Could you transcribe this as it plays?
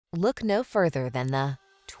Look no further than the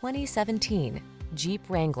 2017 Jeep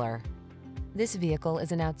Wrangler. This vehicle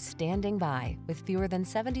is an outstanding buy with fewer than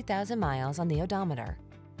 70,000 miles on the odometer.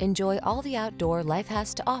 Enjoy all the outdoor life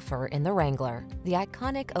has to offer in the Wrangler, the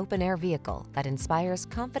iconic open-air vehicle that inspires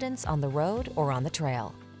confidence on the road or on the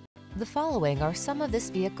trail. The following are some of this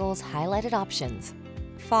vehicle's highlighted options: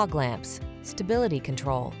 fog lamps, stability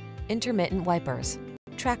control, intermittent wipers,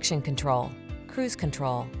 traction control, cruise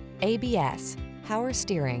control, ABS, power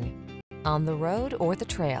steering. On the road or the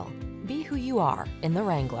trail, be who you are in the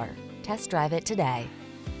Wrangler. Test drive it today.